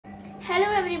Hello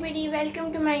everybody,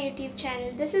 welcome to my YouTube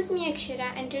channel. This is me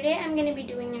Akshara and today I'm going to be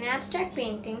doing an abstract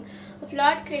painting of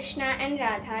Lord Krishna and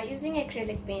Radha using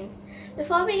acrylic paints.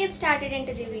 Before we get started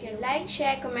into the video, like,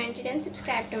 share, comment it and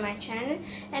subscribe to my channel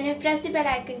and press the bell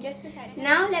icon just beside it.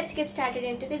 Now let's get started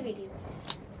into the video.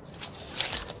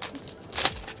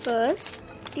 First,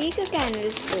 take a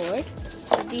canvas board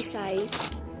of the size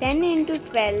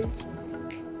 10x12.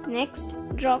 Next,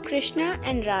 draw Krishna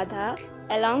and Radha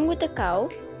along with a cow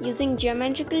using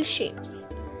geometrical shapes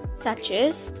such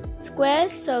as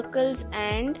squares, circles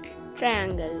and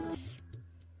triangles.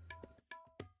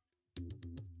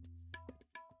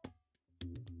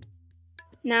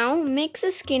 Now mix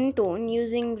a skin tone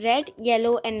using red,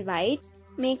 yellow and white.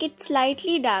 Make it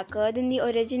slightly darker than the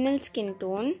original skin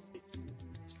tone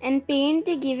and paint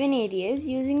the given areas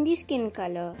using the skin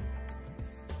color.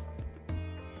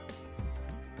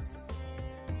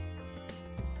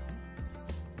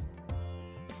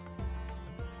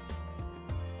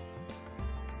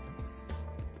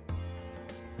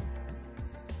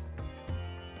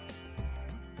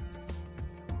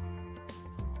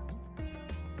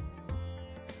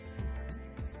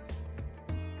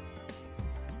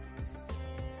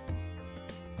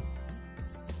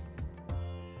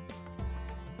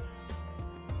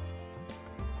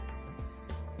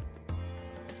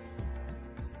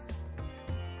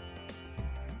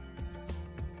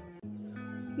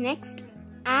 Next,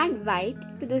 add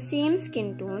white to the same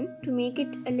skin tone to make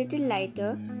it a little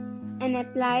lighter and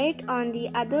apply it on the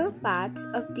other parts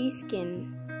of the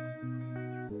skin.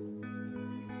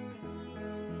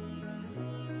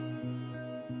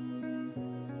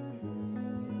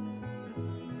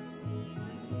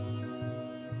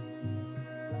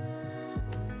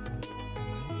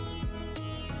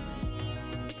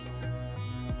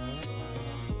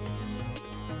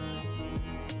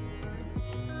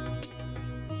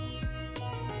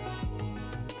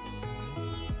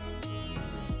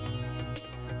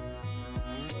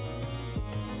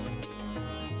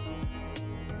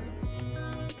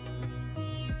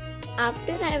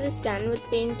 After I was done with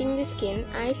painting the skin,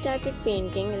 I started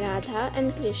painting Radha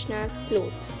and Krishna's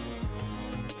clothes.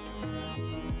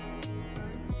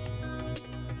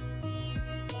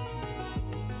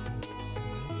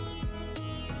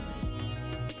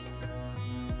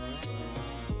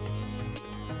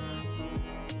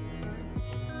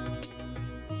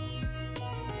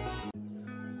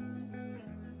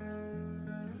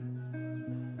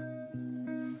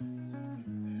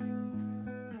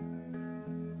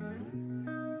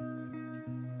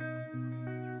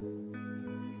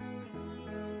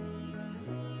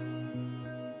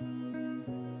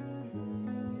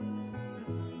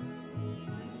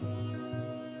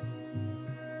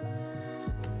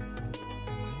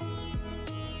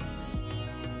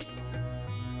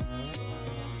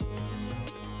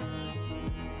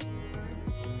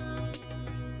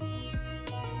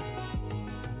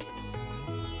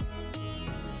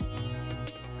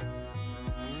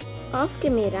 Off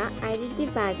camera, I did the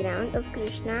background of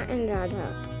Krishna and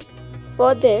Radha.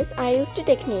 For this, I used a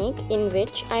technique in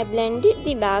which I blended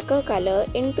the darker color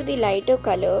into the lighter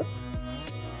color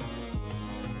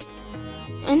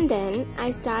and then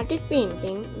I started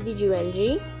painting the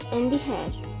jewelry and the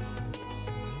hair.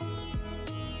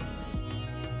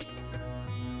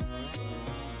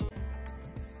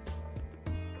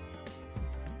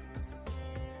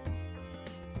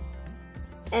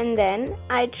 And then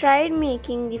I tried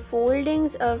making the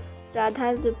foldings of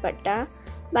Radha's dupatta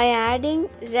by adding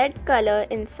red color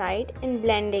inside and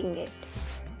blending it.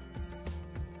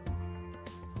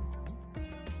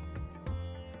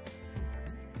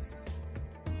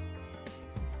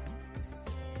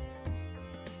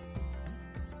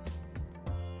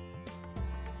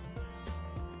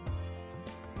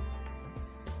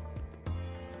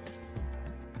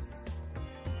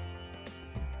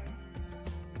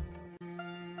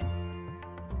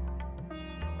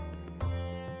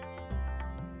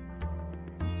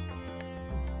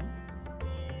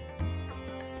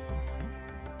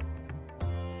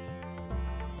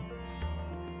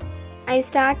 I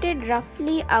started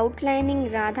roughly outlining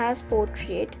Radha's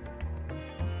portrait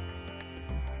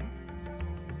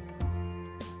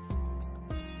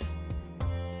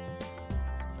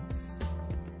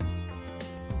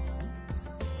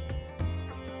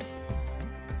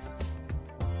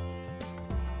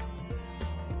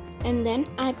and then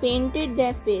I painted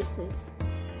their faces.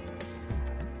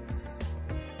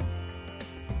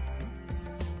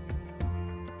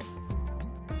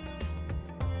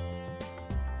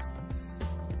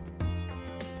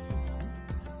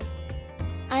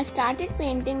 I started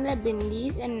painting the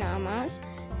bindis and namas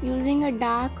using a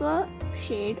darker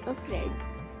shade of red.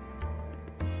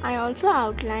 I also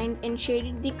outlined and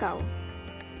shaded the cow.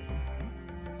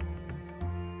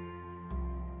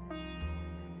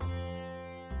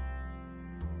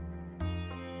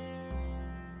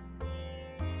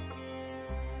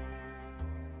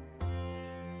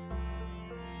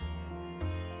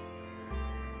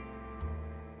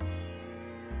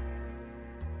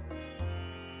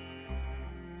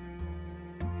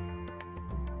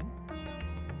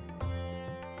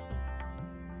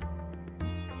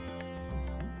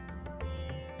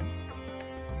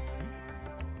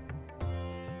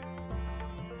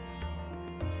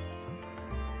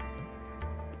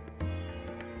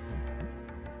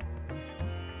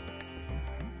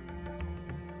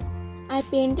 I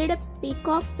painted a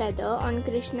peacock feather on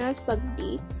Krishna's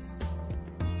pagdi.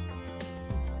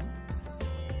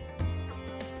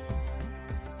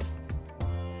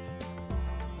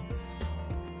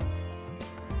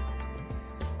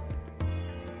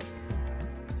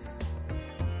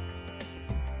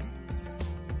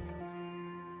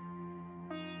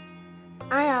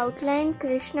 I outlined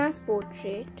Krishna's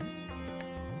portrait.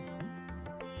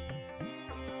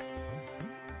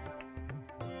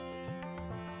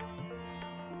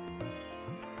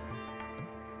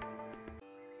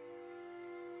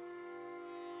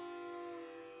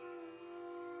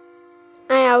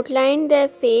 I outlined their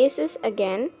faces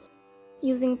again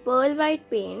using pearl white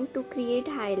paint to create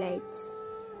highlights.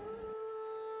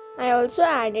 I also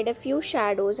added a few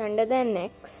shadows under their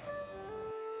necks.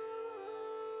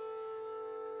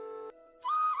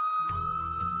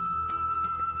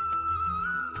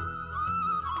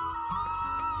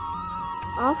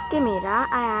 Off camera,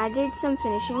 I added some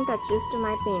finishing touches to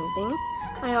my painting.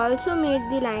 I also made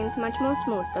the lines much more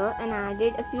smoother and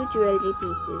added a few jewelry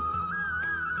pieces.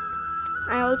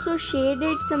 I also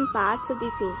shaded some parts of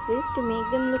the faces to make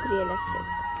them look realistic.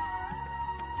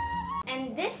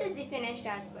 And this is the finished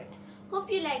output.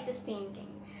 Hope you like this painting.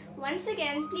 Once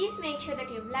again, please make sure that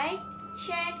you've liked,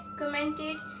 shared,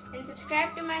 commented and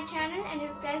subscribed to my channel, and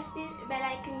you've pressed the bell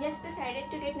icon just beside it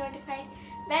to get notified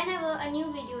whenever a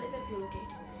new video is uploaded.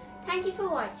 Thank you for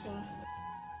watching.